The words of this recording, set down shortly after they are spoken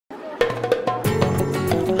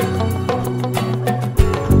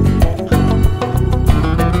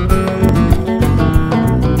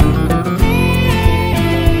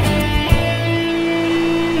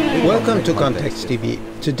Welcome to Context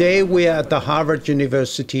TV. Today we are at the Harvard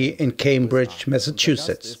University in Cambridge,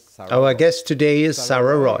 Massachusetts. Our guest today is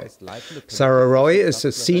Sara Roy. Sara Roy is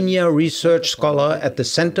a senior research scholar at the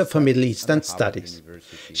Center for Middle Eastern Studies.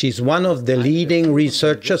 She's one of the leading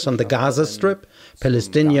researchers on the Gaza Strip,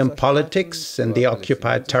 Palestinian politics in the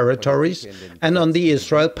occupied territories, and on the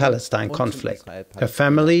Israel-Palestine conflict. Her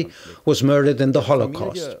family was murdered in the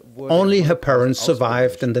Holocaust. Only her parents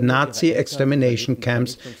survived in the Nazi extermination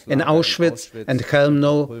camps in Auschwitz and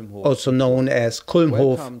Chełmno, also known as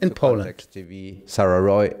Kulmhof in Poland. Sara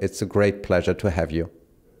Roy, it's a great pleasure to have you.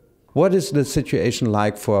 What is the situation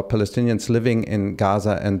like for Palestinians living in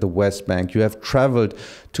Gaza and the West Bank? You have traveled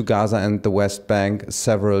to Gaza and the West Bank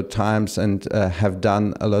several times and have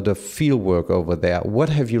done a lot of field work over there. What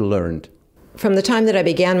have you learned? From the time that I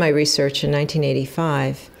began my research in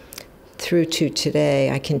 1985 through to today,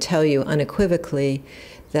 I can tell you unequivocally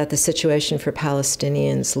that the situation for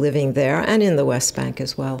Palestinians living there and in the West Bank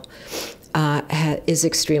as well is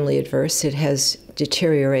extremely adverse. It has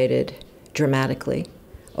deteriorated dramatically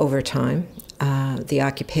over time. The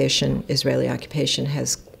occupation, Israeli occupation,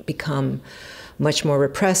 has become much more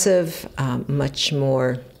repressive, much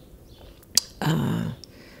more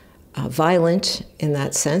violent in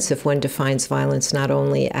that sense, if one defines violence not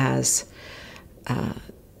only as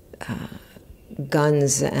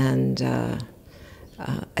guns and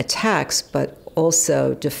attacks, but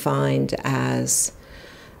also defined as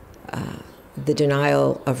the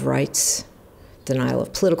denial of rights, denial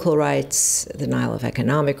of political rights, the denial of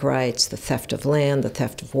economic rights, the theft of land, the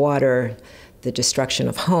theft of water, the destruction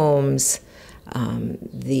of homes,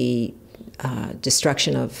 the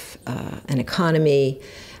destruction of an economy,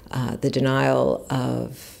 the denial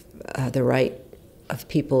of the right of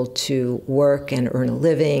people to work and earn a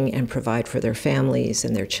living and provide for their families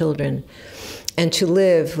and their children, and to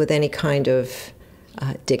live with any kind of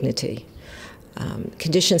dignity.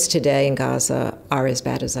 Conditions today in Gaza are as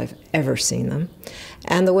bad as I've ever seen them.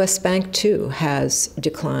 And the West Bank, too, has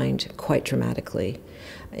declined quite dramatically.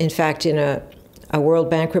 In fact, in a World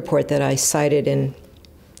Bank report that I cited in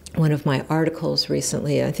one of my articles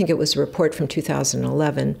recently, I think it was a report from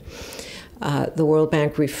 2011, the World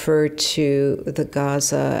Bank referred to the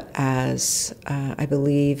Gaza as, I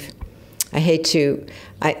believe,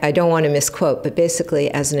 I don't want to misquote, but basically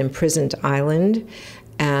as an imprisoned island,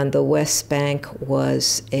 and the West Bank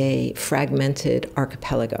was a fragmented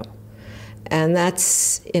archipelago. And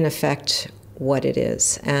that's, in effect, what it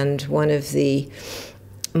is. And one of the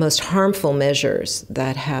most harmful measures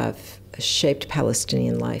that have shaped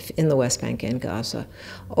Palestinian life in the West Bank and Gaza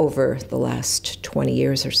over the last 20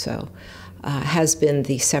 years or so has been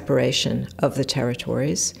the separation of the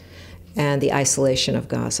territories and the isolation of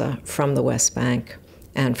Gaza from the West Bank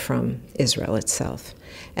and from Israel itself.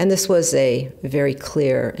 And this was a very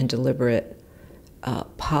clear and deliberate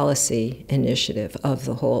policy initiative of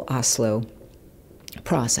the whole Oslo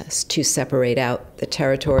process to separate out the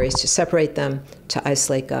territories, to separate them, to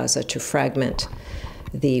isolate Gaza, to fragment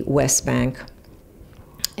the West Bank,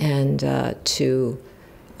 and to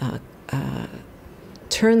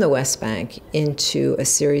turn the West Bank into a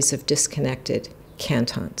series of disconnected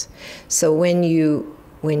cantons. So when you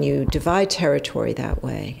divide territory that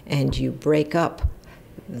way and you break up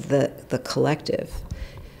the collective,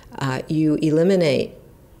 you eliminate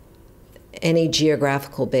any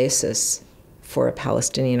geographical basis for a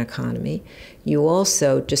Palestinian economy. You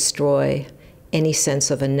also destroy any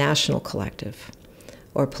sense of a national collective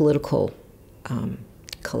or political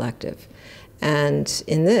collective. And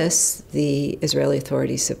in this, the Israeli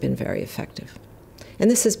authorities have been very effective. And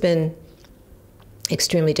this has been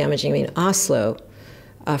extremely damaging. I mean, Oslo,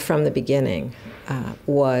 from the beginning,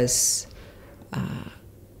 was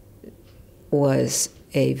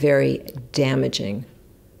a very damaging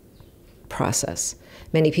process.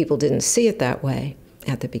 Many people didn't see it that way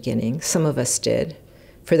at the beginning. Some of us did.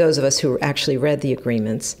 For those of us who actually read the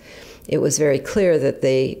agreements, it was very clear that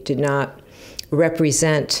they did not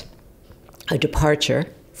represent a departure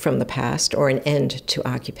from the past or an end to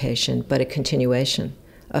occupation, but a continuation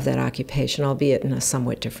of that occupation, albeit in a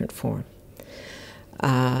somewhat different form.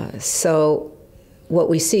 So what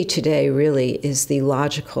we see today really is the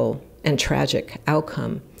logical and tragic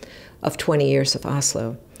outcome of 20 years of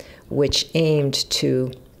Oslo, which aimed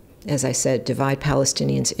to, as I said, divide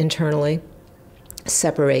Palestinians internally,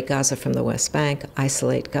 separate Gaza from the West Bank,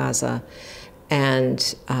 isolate Gaza,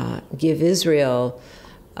 and give Israel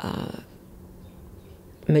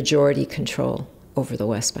majority control over the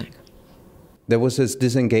West Bank. There was this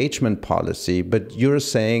disengagement policy, but you're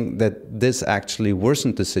saying that this actually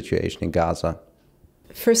worsened the situation in Gaza.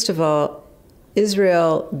 First of all,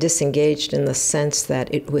 Israel disengaged in the sense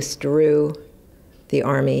that it withdrew the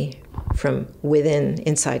army from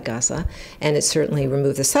inside Gaza, and it certainly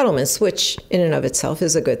removed the settlements, which in and of itself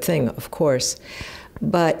is a good thing, of course.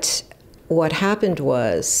 But what happened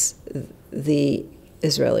was the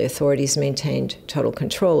Israeli authorities maintained total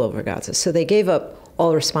control over Gaza. So they gave up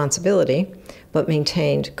all responsibility, but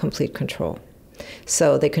maintained complete control.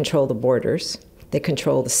 So they control the borders, they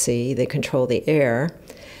control the sea, they control the air,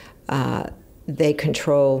 they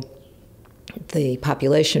control the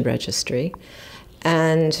population registry.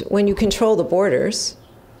 And when you control the borders,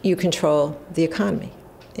 you control the economy,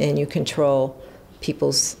 and you control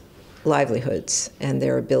people's livelihoods and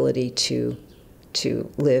their ability to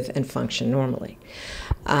live and function normally.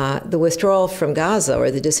 The withdrawal from Gaza,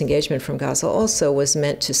 or the disengagement from Gaza, also was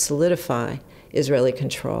meant to solidify Israeli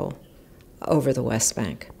control over the West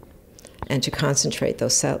Bank and to concentrate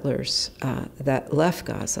those settlers that left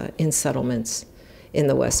Gaza in settlements in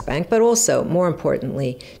the West Bank, but also, more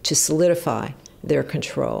importantly, to solidify their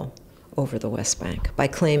control over the West Bank by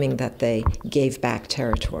claiming that they gave back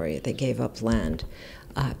territory, they gave up land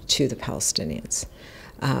to the Palestinians,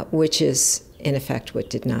 which is, in effect, what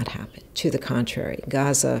did not happen. To the contrary,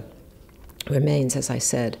 Gaza remains, as I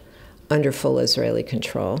said, under full Israeli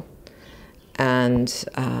control, and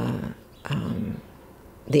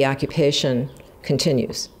the occupation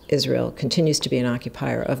continues. Israel continues to be an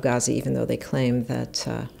occupier of Gaza, even though they claim that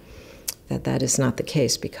that is not the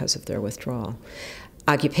case because of their withdrawal.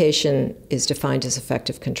 Occupation is defined as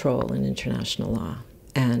effective control in international law,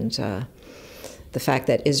 and the fact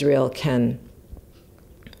that Israel can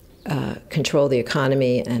control the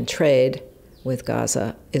economy and trade with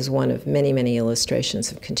Gaza is one of many, many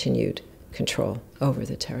illustrations of continued control over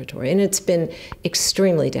the territory. And it's been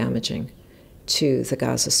extremely damaging to the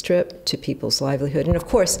Gaza Strip, to people's livelihood. And of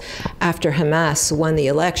course, after Hamas won the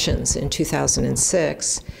elections in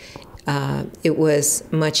 2006, it was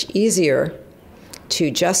much easier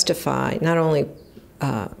to justify, not only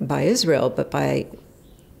by Israel, but by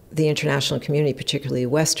the international community, particularly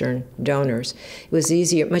Western donors. It was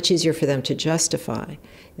much easier for them to justify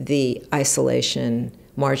the isolation,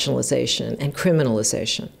 marginalization, and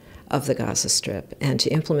criminalization of the Gaza Strip, and to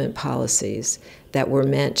implement policies that were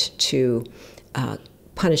meant to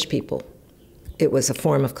punish people. It was a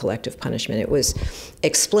form of collective punishment. It was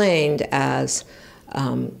explained as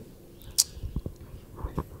a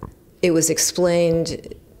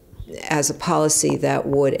policy that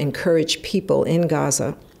would encourage people in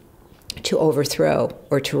Gaza to overthrow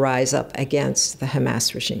or to rise up against the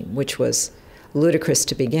Hamas regime, which was ludicrous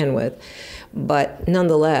to begin with. But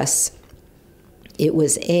nonetheless, it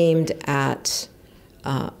was aimed at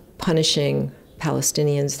punishing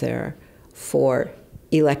Palestinians there for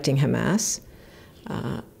electing Hamas.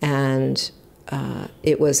 And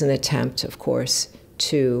it was an attempt, of course,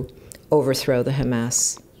 to overthrow the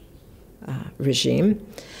Hamas regime.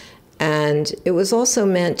 And it was also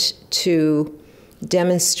meant to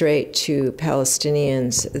demonstrate to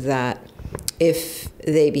Palestinians that if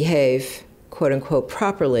they behave, quote unquote,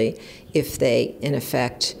 properly, if they, in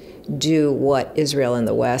effect, do what Israel and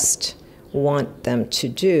the West want them to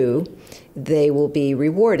do, they will be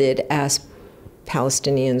rewarded as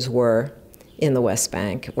Palestinians were in the West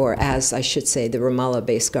Bank, or as, I should say, the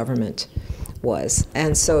Ramallah-based government was.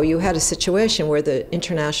 And so you had a situation where the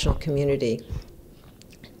international community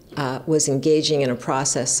was engaging in a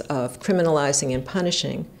process of criminalizing and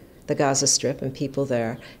punishing the Gaza Strip and people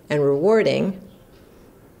there, and rewarding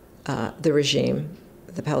the regime,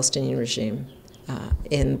 the Palestinian regime,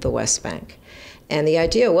 in the West Bank. And the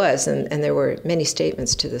idea was, and there were many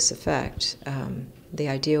statements to this effect, the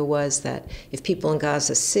idea was that if people in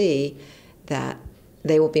Gaza see that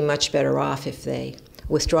they will be much better off if they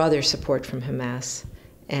withdraw their support from Hamas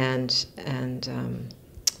and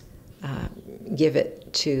give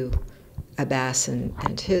it to Abbas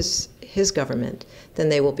and his government, then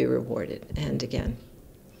they will be rewarded. And again,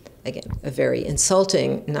 a very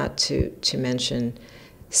insulting, not to mention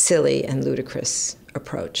silly and ludicrous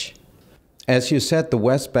approach. As you said, the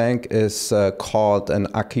West Bank is called an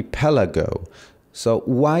archipelago. So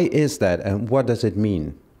why is that, and what does it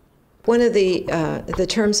mean? One of the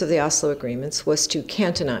terms of the Oslo agreements was to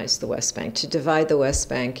cantonize the West Bank, to divide the West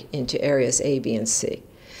Bank into areas A, B, and C.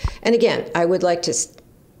 And again, I would like to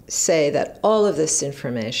say that all of this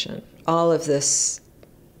information, all of this,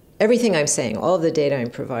 everything I'm saying, all of the data I'm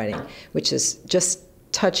providing, which is just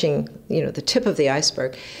touching, the tip of the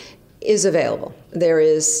iceberg, is available. There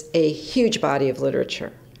is a huge body of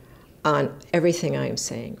literature on everything I am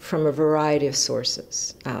saying from a variety of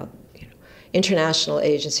sources. International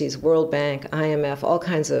agencies, World Bank, IMF, all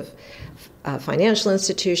kinds of financial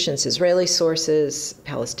institutions, Israeli sources,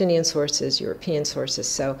 Palestinian sources, European sources.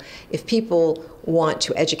 So if people want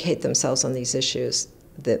to educate themselves on these issues,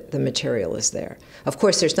 the material is there. Of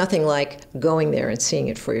course, there's nothing like going there and seeing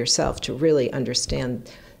it for yourself to really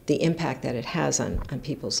understand the impact that it has on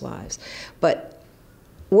people's lives. But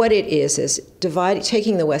what it is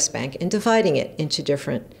taking the West Bank and dividing it into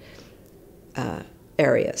different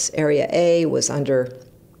areas. Area A was under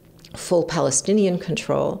full Palestinian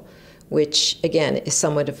control, which, again, is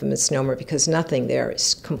somewhat of a misnomer because nothing there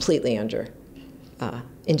is completely under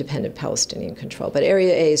independent Palestinian control. But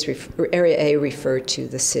Area A referred to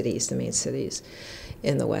the cities, the main cities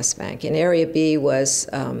in the West Bank. And Area B was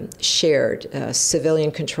shared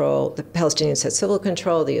civilian control. The Palestinians had civil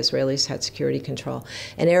control, the Israelis had security control.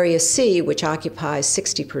 And Area C, which occupies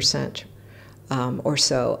 60% or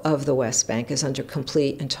so of the West Bank, is under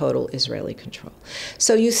complete and total Israeli control.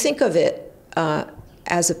 So you think of it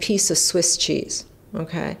as a piece of Swiss cheese,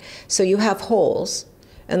 okay? So you have holes,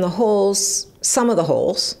 and the holes, some of the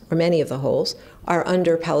holes, or many of the holes, are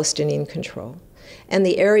under Palestinian control. And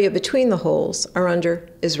the area between the holes are under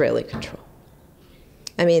Israeli control.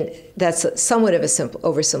 I mean, that's somewhat of a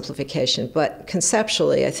oversimplification, but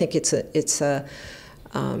conceptually, I think it's a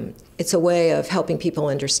way of helping people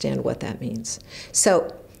understand what that means.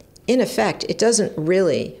 So, in effect, it doesn't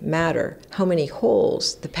really matter how many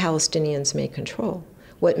holes the Palestinians may control.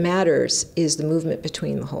 What matters is the movement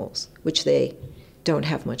between the holes, which they don't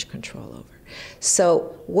have much control over.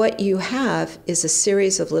 So what you have is a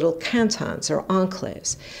series of little cantons or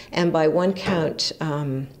enclaves. And by one count,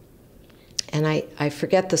 and I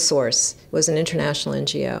forget the source, it was an international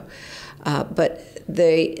NGO, but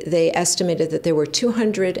they estimated that there were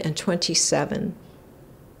 227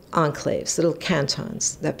 enclaves, little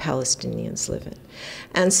cantons that Palestinians live in.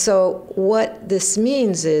 And so what this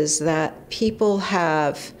means is that people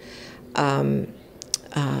are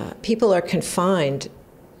confined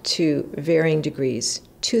to varying degrees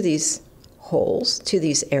to these holes, to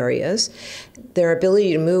these areas. Their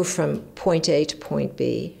ability to move from point A to point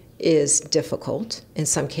B is difficult, in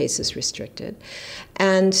some cases restricted.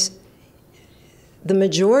 And the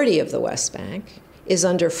majority of the West Bank is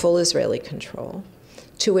under full Israeli control,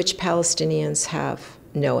 to which Palestinians have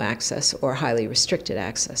no access or highly restricted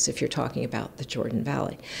access if you're talking about the Jordan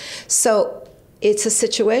Valley. So it's a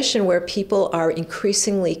situation where people are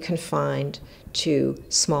increasingly confined to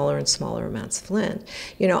smaller and smaller amounts of land.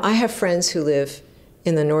 You know, I have friends who live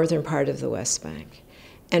in the northern part of the West Bank,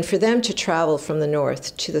 and for them to travel from the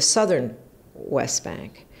north to the southern West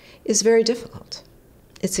Bank is very difficult.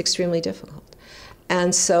 It's extremely difficult.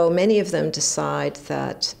 And so many of them decide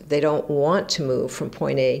that they don't want to move from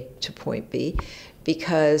point A to point B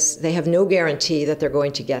because they have no guarantee that they're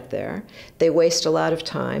going to get there. They waste a lot of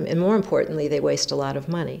time, and more importantly, they waste a lot of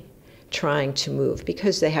money trying to move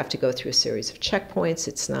because they have to go through a series of checkpoints.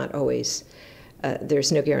 It's not always,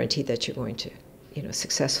 there's no guarantee that you're going to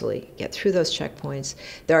successfully get through those checkpoints.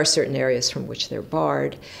 There are certain areas from which they're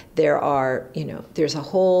barred. There's a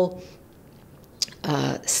whole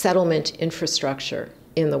settlement infrastructure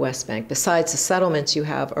in the West Bank. Besides the settlements, you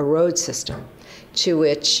have a road system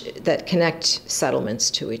that connect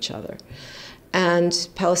settlements to each other. And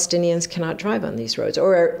Palestinians cannot drive on these roads,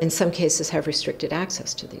 or in some cases have restricted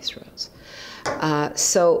access to these roads.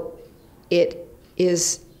 So it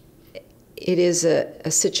is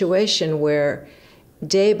a situation where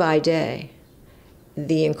day by day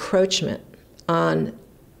the encroachment on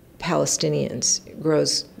Palestinians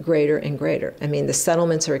grows greater and greater. I mean, the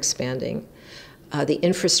settlements are expanding. The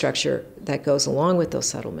infrastructure that goes along with those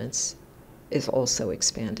settlements is also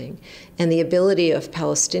expanding. And the ability of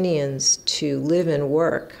Palestinians to live and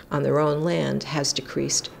work on their own land has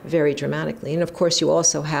decreased very dramatically. And of course, you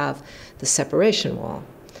also have the separation wall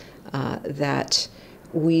that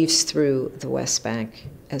weaves through the West Bank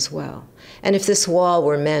as well. And if this wall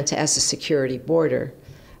were meant as a security border,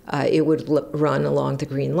 it would run along the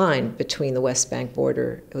Green Line between the West Bank's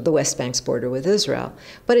border with Israel.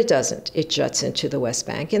 But it doesn't. It juts into the West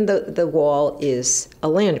Bank. And the wall is a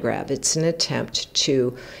land grab. It's an attempt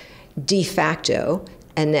to de facto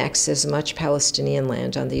annex as much Palestinian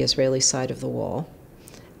land on the Israeli side of the wall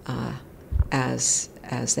as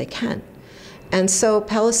they can. And so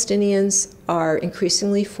Palestinians are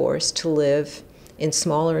increasingly forced to live in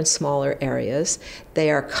smaller and smaller areas.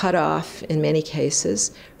 They are cut off, in many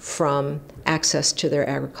cases, from access to their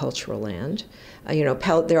agricultural land.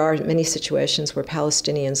 There are many situations where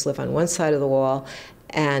Palestinians live on one side of the wall,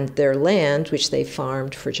 and their land, which they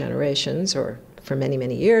farmed for generations or for many,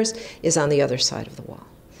 many years, is on the other side of the wall.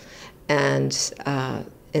 And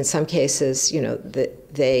in some cases,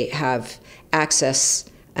 they have access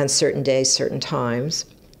and certain days, certain times,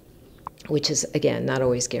 which is, again, not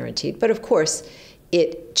always guaranteed. But of course,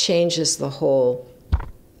 it changes the whole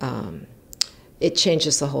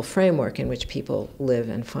framework in which people live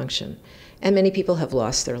and function. And many people have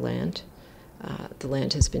lost their land. The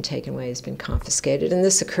land has been taken away, has been confiscated, and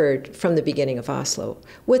this occurred from the beginning of Oslo,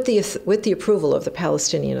 with the approval of the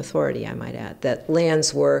Palestinian Authority, I might add, that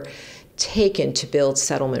lands were taken to build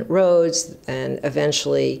settlement roads, and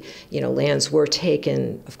eventually, lands were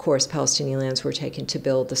taken, of course, Palestinian lands were taken to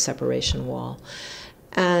build the separation wall.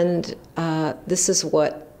 And this is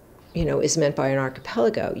what, is meant by an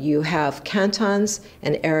archipelago. You have cantons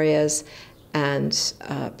and areas, and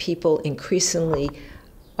people increasingly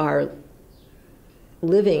are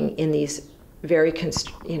living in these very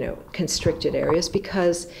constricted areas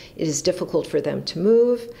because it is difficult for them to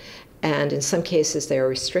move, and in some cases they are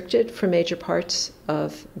restricted from major parts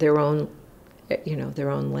of their own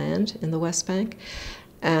land in the West Bank.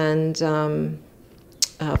 And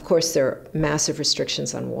of course there are massive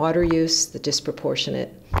restrictions on water use, the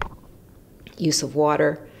disproportionate use of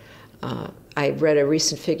water. I read a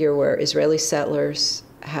recent figure where Israeli settlers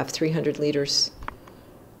have 300 liters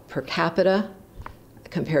per capita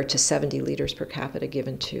compared to 70 liters per capita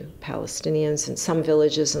given to Palestinians. In some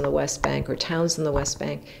villages in the West Bank or towns in the West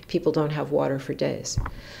Bank, people don't have water for days.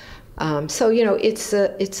 So, it's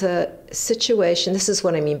a situation, this is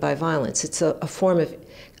what I mean by violence. It's a form of,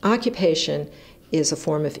 occupation is a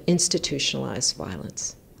form of institutionalized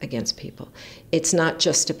violence against people. It's not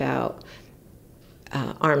just about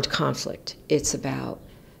armed conflict. It's about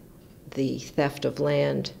the theft of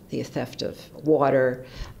land, the theft of water,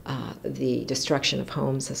 the destruction of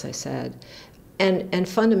homes, as I said, and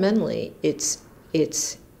fundamentally, it's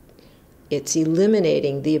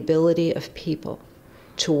eliminating the ability of people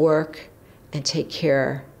to work and take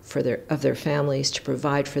care of their families, to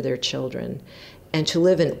provide for their children, and to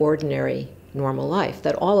live an ordinary, normal life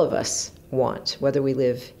that all of us want, whether we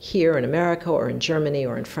live here in America or in Germany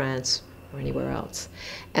or in France or anywhere else.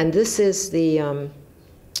 And this is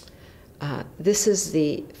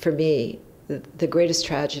for me, the greatest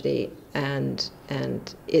tragedy, and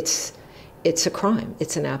it's a crime.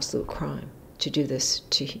 It's an absolute crime to do this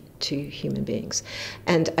to human beings.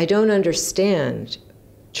 And I don't understand,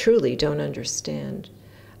 truly don't understand,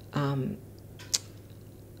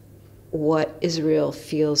 what Israel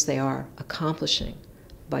feels they are accomplishing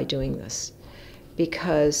by doing this,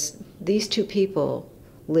 because these two people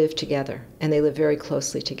live together, and they live very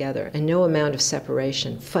closely together, and no amount of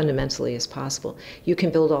separation fundamentally is possible. You can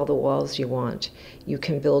build all the walls you want. You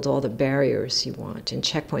can build all the barriers you want and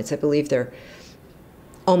checkpoints. I believe there are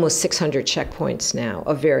almost 600 checkpoints now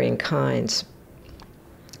of varying kinds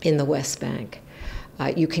in the West Bank.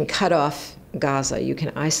 You can cut off Gaza, you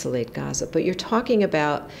can isolate Gaza, but you're talking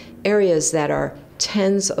about areas that are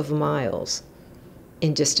tens of miles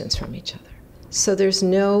in distance from each other. So there's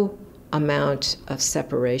no amount of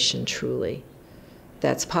separation truly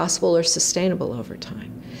that's possible or sustainable over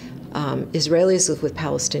time. Israelis live with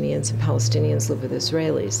Palestinians, and Palestinians live with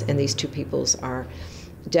Israelis, and these two peoples are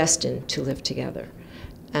destined to live together.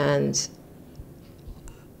 And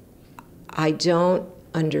I don't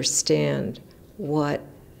understand what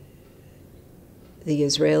the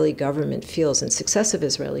Israeli government feels, and successive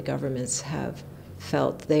Israeli governments have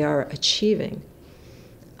felt they are achieving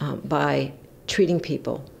by treating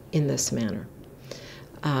people in this manner.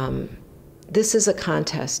 This is a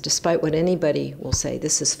contest, despite what anybody will say,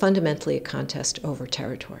 this is fundamentally a contest over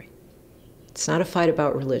territory. It's not a fight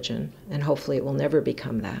about religion, and hopefully it will never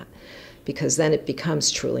become that, because then it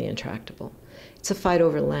becomes truly intractable. It's a fight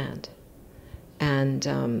over land, and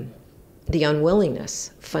the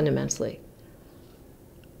unwillingness, fundamentally,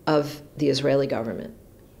 of the Israeli government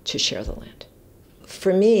to share the land.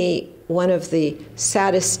 For me, one of the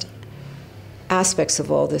saddest aspects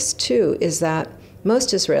of all this, too, is that most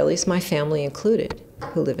Israelis, my family included,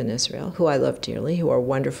 who live in Israel, who I love dearly, who are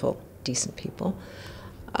wonderful, decent people,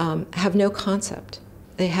 have no concept.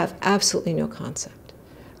 They have absolutely no concept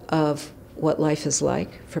of what life is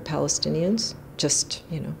like for Palestinians, just,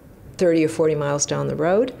 30 or 40 miles down the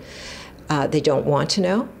road. They don't want to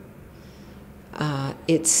know.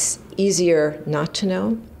 It's easier not to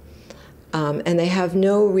know. And they have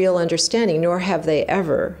no real understanding, nor have they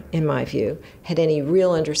ever, in my view, had any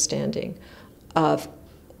real understanding of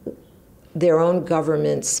their own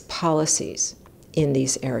government's policies in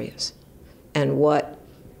these areas and what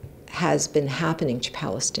has been happening to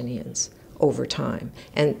Palestinians over time,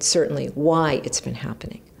 and certainly why it's been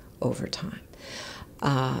happening over time.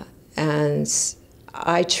 And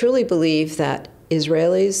I truly believe that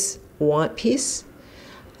Israelis want peace.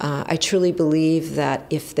 I truly believe that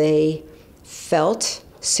if they felt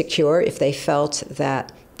secure, if they felt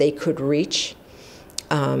that they could reach,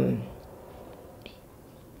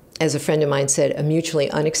 as a friend of mine said, a mutually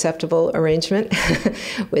unacceptable arrangement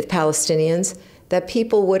with Palestinians, that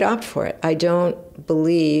people would opt for it. I don't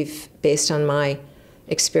believe, based on my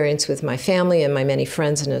experience with my family and my many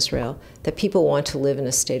friends in Israel, that people want to live in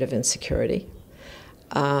a state of insecurity.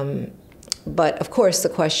 But of course, the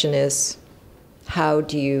question is, how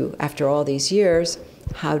do you, after all these years,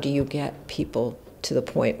 how do you get people to the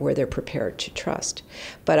point where they're prepared to trust?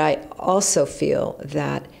 But I also feel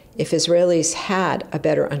that if Israelis had a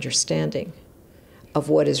better understanding of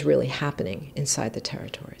what is really happening inside the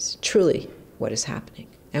territories, truly what is happening,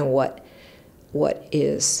 and what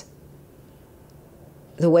is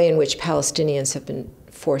the way in which Palestinians have been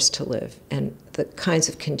forced to live and the kinds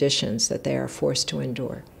of conditions that they are forced to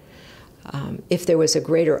endure, if there was a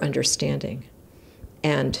greater understanding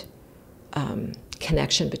and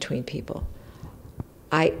connection between people,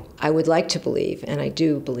 I would like to believe, and I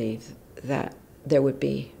do believe, that there would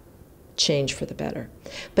be change for the better.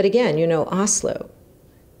 But again, you know, Oslo,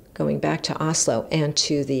 going back to Oslo and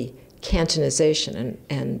to the cantonization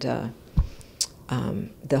and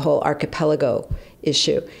the whole archipelago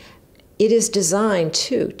issue, it is designed,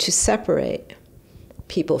 too, to separate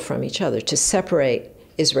people from each other, to separate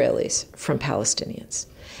Israelis from Palestinians.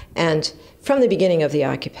 And from the beginning of the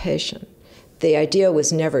occupation, the idea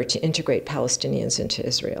was never to integrate Palestinians into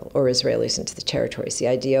Israel or Israelis into the territories. The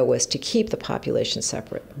idea was to keep the population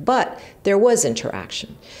separate. But there was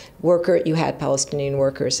interaction. You had Palestinian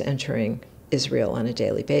workers entering Israel on a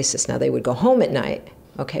daily basis. Now, they would go home at night,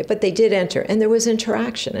 okay, but they did enter, and there was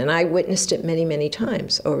interaction. And I witnessed it many, many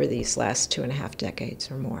times over these last 2.5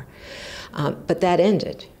 decades or more. But that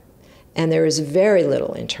ended. And there is very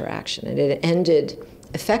little interaction. And it ended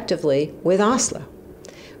effectively with Oslo,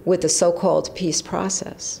 with the so-called peace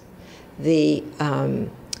process. The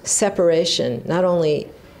separation, not only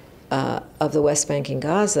of the Westbank and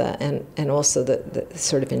Gaza, and also the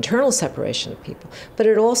sort of internal separation of people, but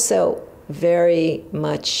it also very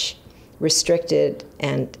much restricted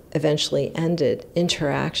and eventually ended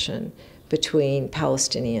interaction between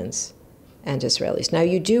Palestinians and Israelis. Now,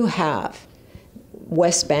 you do have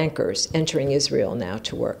West Bankers entering Israel now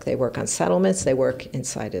to work. They work on settlements, they work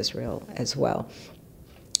inside Israel as well.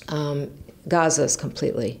 Gaza is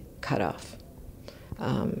completely cut off.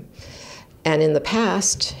 And in the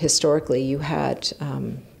past, historically, you had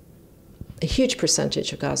a huge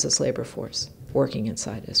percentage of Gaza's labor force working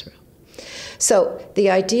inside Israel. So the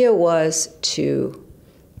idea was to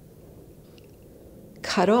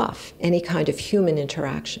cut off any kind of human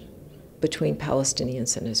interaction between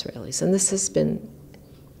Palestinians and Israelis. And this has been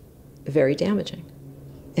very damaging,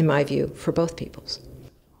 in my view, for both peoples.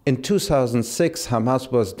 In 2006,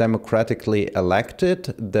 Hamas was democratically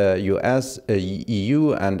elected. The US,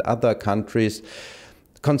 EU, and other countries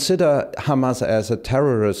consider Hamas as a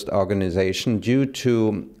terrorist organization due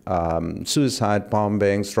to suicide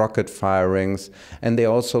bombings, rocket firings, and they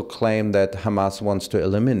also claim that Hamas wants to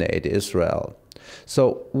eliminate Israel.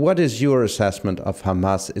 So what is your assessment of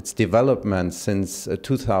Hamas, its development since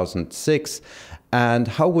 2006, and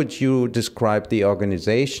how would you describe the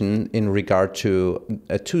organization in regard to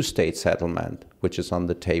a two-state settlement, which is on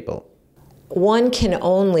the table? One can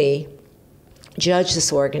only judge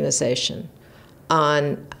this organization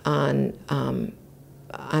on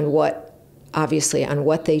what, obviously, on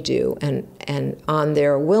what they do and on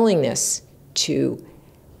their willingness to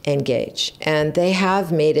engage. And they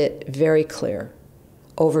have made it very clear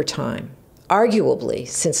over time, arguably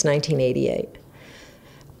since 1988,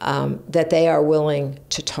 that they are willing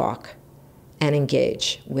to talk and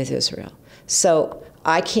engage with Israel. So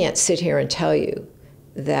I can't sit here and tell you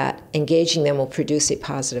that engaging them will produce a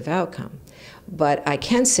positive outcome, but I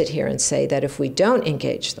can sit here and say that if we don't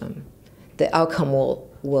engage them, the outcome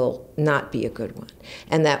will not be a good one.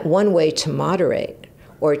 And that one way to moderate,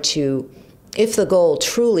 or to, if the goal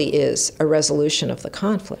truly is a resolution of the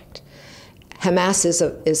conflict, Hamas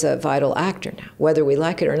is a vital actor now. Whether we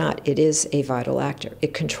like it or not, it is a vital actor.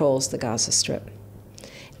 It controls the Gaza Strip.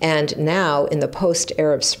 And now, in the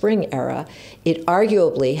post-Arab Spring era, it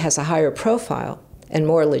arguably has a higher profile and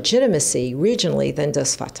more legitimacy regionally than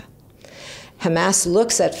does Fatah. Hamas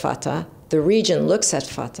looks at Fatah, the region looks at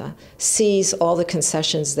Fatah, sees all the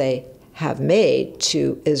concessions they have made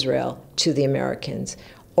to Israel, to the Americans,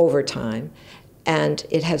 over time, and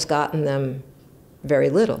it has gotten them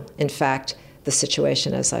very little. In fact, the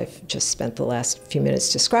situation, as I've just spent the last few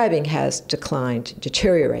minutes describing, has declined,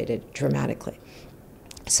 deteriorated dramatically.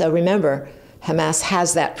 So remember, Hamas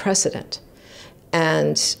has that precedent.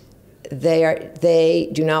 And they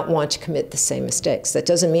do not want to commit the same mistakes. That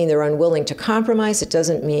doesn't mean they're unwilling to compromise. It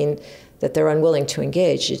doesn't mean that they're unwilling to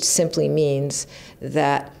engage. It simply means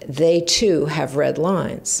that they too have red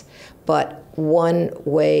lines. But one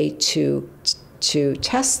way to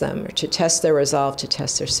test them, or to test their resolve, to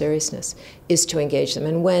test their seriousness, is to engage them.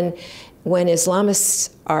 And when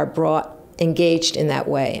Islamists are engaged in that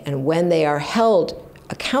way, and when they are held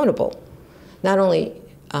accountable, not only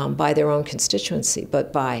by their own constituency,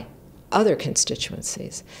 but by other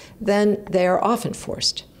constituencies, then they are often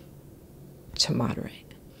forced to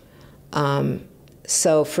moderate.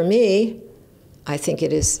 So for me, I think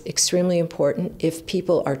it is extremely important, if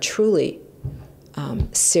people are truly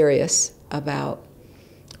serious about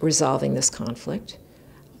resolving this conflict,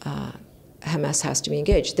 Hamas has to be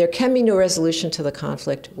engaged. There can be no resolution to the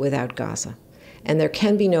conflict without Gaza, and there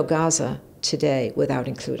can be no Gaza today without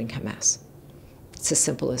including Hamas. It's as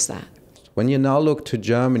simple as that. When you now look to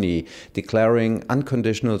Germany declaring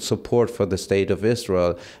unconditional support for the State of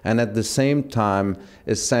Israel, and at the same time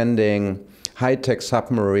is sending high-tech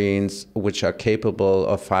submarines which are capable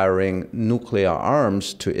of firing nuclear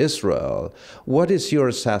arms to Israel, what is your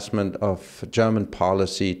assessment of German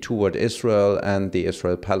policy toward Israel and the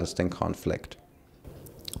Israel-Palestine conflict?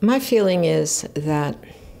 My feeling is that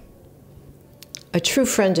a true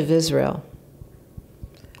friend of Israel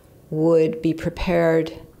would be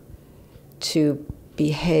prepared to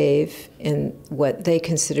behave in what they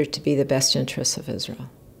consider to be the best interests of Israel.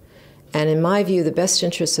 And in my view, the best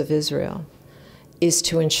interests of Israel is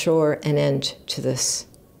to ensure an end to this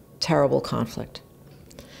terrible conflict.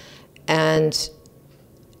 And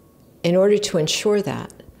in order to ensure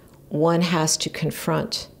that, one has to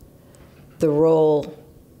confront the role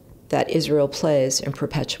that Israel plays in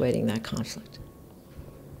perpetuating that conflict.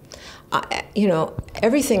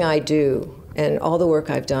 Everything I do and all the work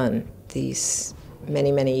I've done these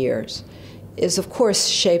many, many years is, of course,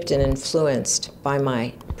 shaped and influenced by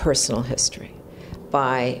my personal history,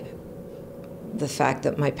 by the fact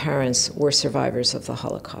that my parents were survivors of the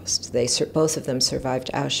Holocaust. Both of them survived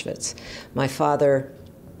Auschwitz. My father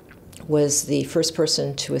was the first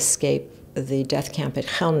person to escape the death camp at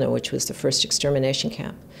Chelmna, which was the first extermination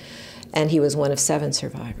camp, and he was one of 7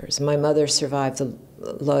 survivors. My mother survived the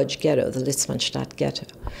Lodz ghetto, the Litzmannstadt ghetto.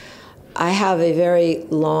 I have a very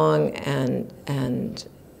long and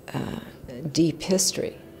deep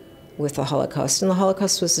history with the Holocaust, and the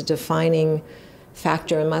Holocaust was a defining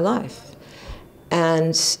factor in my life.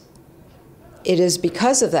 And it is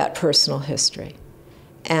because of that personal history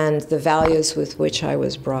and the values with which I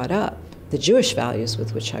was brought up, the Jewish values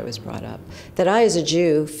with which I was brought up, that I as a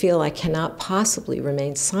Jew feel I cannot possibly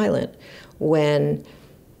remain silent when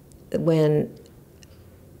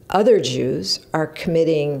other Jews are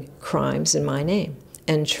committing crimes in my name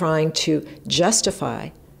and trying to justify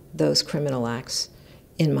those criminal acts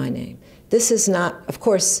in my name. This is not, of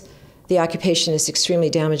course, the occupation is extremely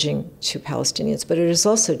damaging to Palestinians, but it is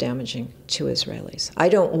also damaging to Israelis. I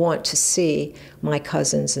don't want to see my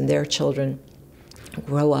cousins and their children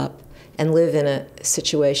grow up and live in a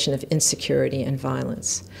situation of insecurity and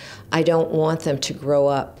violence. I don't want them to grow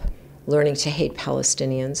up learning to hate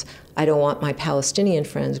Palestinians. I don't want my Palestinian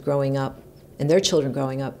friends growing up, and their children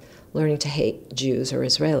growing up, learning to hate Jews or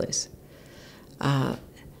Israelis.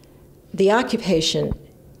 The occupation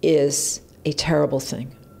is a terrible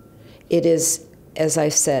thing. It is, as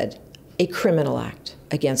I've said, a criminal act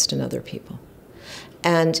against another people.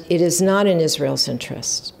 And it is not in Israel's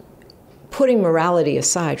interest. Putting morality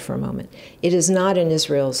aside for a moment, it is not in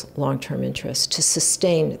Israel's long-term interest to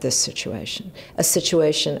sustain this situation, a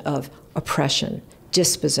situation of oppression,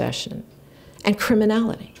 dispossession, and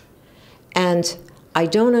criminality. And I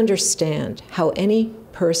don't understand how any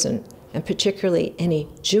person, and particularly any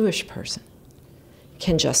Jewish person,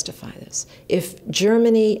 can justify this. If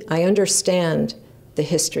Germany, I understand the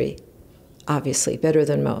history, obviously, better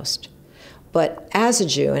than most. But as a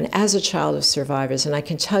Jew and as a child of survivors, and I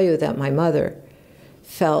can tell you that my mother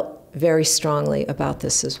felt very strongly about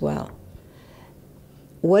this as well,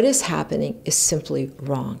 what is happening is simply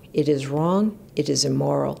wrong. It is wrong, it is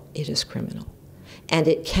immoral, it is criminal. And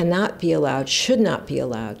it cannot be allowed, should not be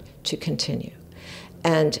allowed to continue.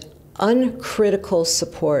 And uncritical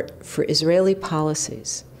support for Israeli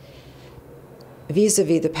policies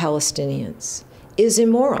vis-a-vis the Palestinians is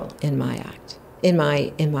immoral in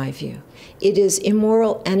my view. It is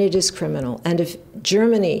immoral and it is criminal. And if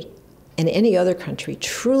Germany and any other country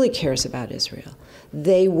truly cares about Israel,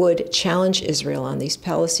 they would challenge Israel on these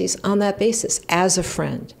policies on that basis as a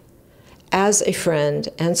friend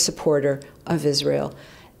and supporter of Israel.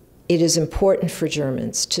 It is important for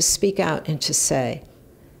Germans to speak out and to say,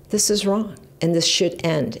 this is wrong. And this should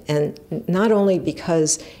end. And not only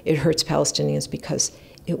because it hurts Palestinians, because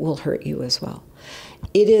it will hurt you as well.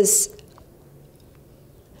 It is,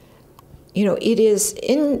 you know, it is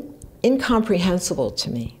incomprehensible to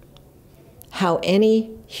me how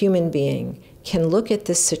any human being can look at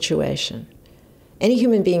this situation, any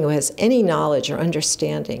human being who has any knowledge or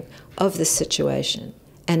understanding of this situation,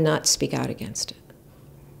 and not speak out against it.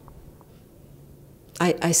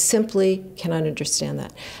 I simply cannot understand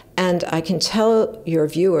that. And I can tell your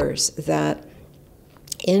viewers that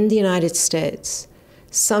in the United States,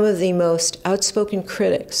 some of the most outspoken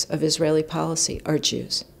critics of Israeli policy are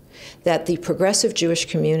Jews. That the progressive Jewish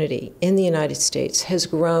community in the United States has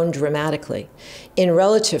grown dramatically. In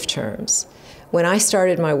relative terms, when I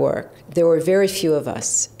started my work, there were very few of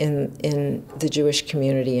us in the Jewish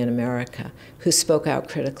community in America who spoke out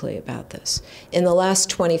critically about this. In the last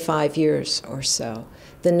 25 years or so,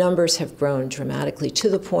 the numbers have grown dramatically to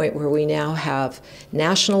the point where we now have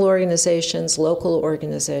national organizations, local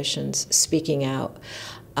organizations speaking out.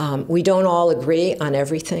 We don't all agree on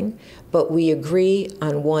everything, but we agree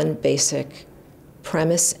on one basic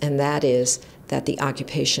premise, and that is that the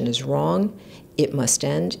occupation is wrong, it must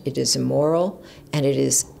end, it is immoral, and it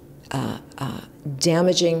is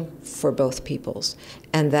damaging for both peoples,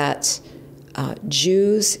 and that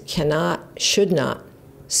Jews should not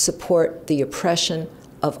support the oppression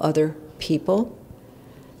of other people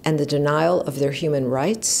and the denial of their human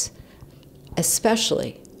rights,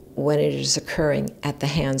 especially when it is occurring at the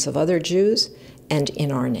hands of other Jews and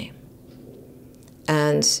in our name.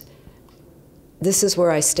 And this is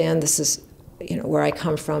where I stand. This is, you know, where I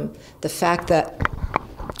come from. The fact that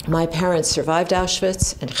my parents survived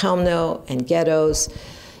Auschwitz and Chelmno and ghettos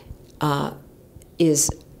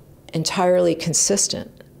is entirely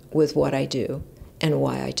consistent with what I do and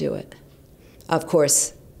why I do it. Of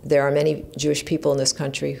course, there are many Jewish people in this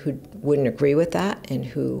country who wouldn't agree with that and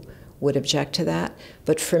who would object to that.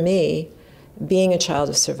 But for me, being a child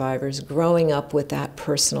of survivors, growing up with that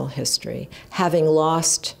personal history, having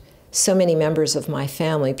lost so many members of my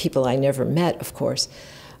family, people I never met, of course,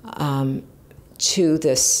 to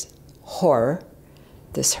this horror,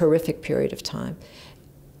 this horrific period of time,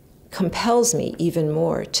 compels me even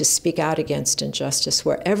more to speak out against injustice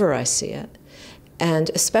wherever I see it, and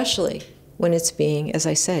especially when it's being, as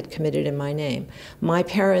I said, committed in my name. My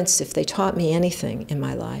parents, if they taught me anything in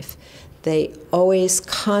my life, they always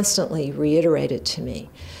constantly reiterated to me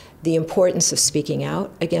the importance of speaking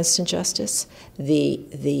out against injustice,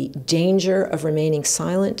 the danger of remaining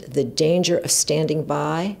silent, the danger of standing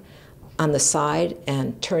by on the side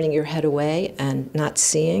and turning your head away and not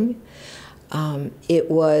seeing. It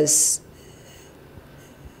was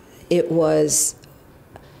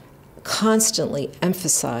constantly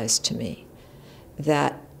emphasized to me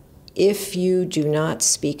that if you do not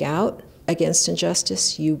speak out against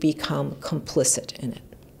injustice, you become complicit in it.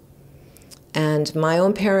 And my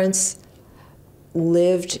own parents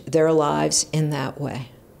lived their lives in that way.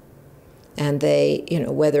 And they, you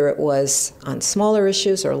know, whether it was on smaller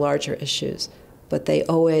issues or larger issues, but they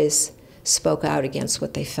always spoke out against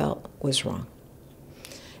what they felt was wrong.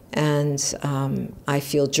 And I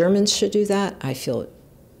feel Germans should do that. I feel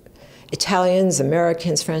Italians,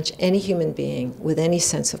 Americans, French, any human being with any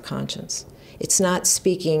sense of conscience. It's not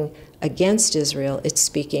speaking against Israel, it's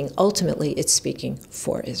speaking, ultimately, it's speaking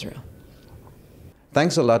for Israel.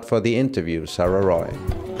 Thanks a lot for the interview, Sara Roy.